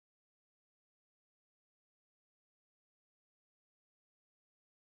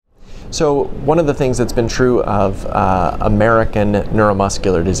So one of the things that's been true of American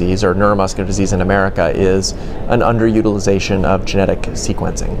neuromuscular disease, or neuromuscular disease in America, is an underutilization of genetic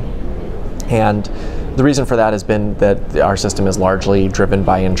sequencing. And the reason for that has been that our system is largely driven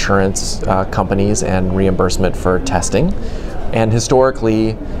by insurance companies and reimbursement for testing. And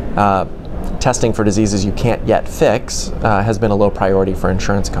historically, testing for diseases you can't yet fix has been a low priority for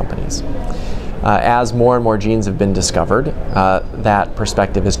insurance companies. As more and more genes have been discovered, that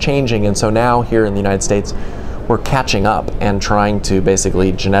perspective is changing, and so now here in the United States, we're catching up and trying to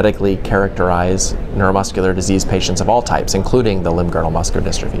basically genetically characterize neuromuscular disease patients of all types, including the limb-girdle muscular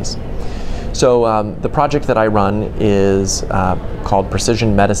dystrophies. So the project that I run is called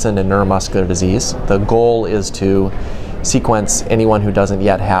Precision Medicine and Neuromuscular Disease. The goal is to sequence anyone who doesn't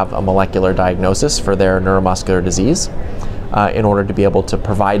yet have a molecular diagnosis for their neuromuscular disease, in order to be able to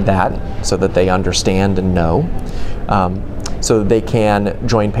provide that so that they understand and know, so that they can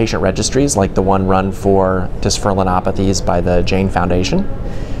join patient registries like the one run for dysferlinopathies by the Jane Foundation.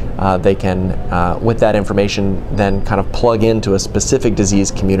 They can, with that information, then kind of plug into a specific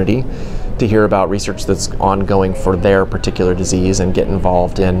disease community to hear about research that's ongoing for their particular disease and get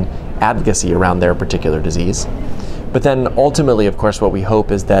involved in advocacy around their particular disease. But then ultimately, of course, what we hope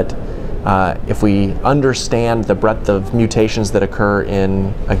is that if we understand the breadth of mutations that occur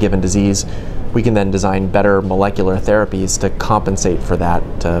in a given disease, we can then design better molecular therapies to compensate for that,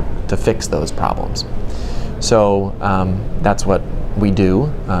 to fix those problems. So that's what we do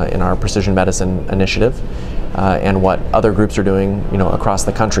in our precision medicine initiative, and what other groups are doing, across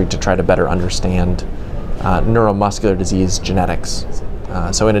the country to try to better understand neuromuscular disease genetics.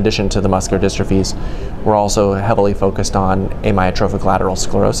 So in addition to the muscular dystrophies, we're also heavily focused on amyotrophic lateral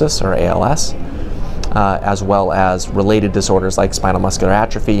sclerosis, or ALS, as well as related disorders like spinal muscular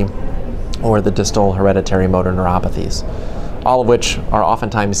atrophy or the distal hereditary motor neuropathies, all of which are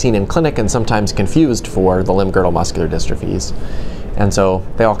oftentimes seen in clinic and sometimes confused for the limb-girdle muscular dystrophies. And so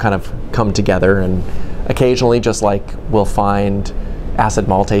they all kind of come together, and occasionally, just like we'll find acid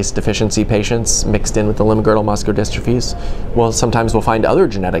maltase deficiency patients mixed in with the limb-girdle muscular dystrophies, well, sometimes we'll find other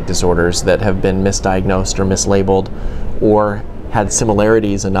genetic disorders that have been misdiagnosed or mislabeled, or had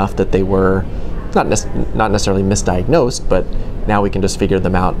similarities enough that they were not necessarily misdiagnosed, but now we can just figure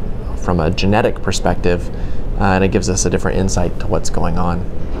them out from a genetic perspective, and it gives us a different insight to what's going on.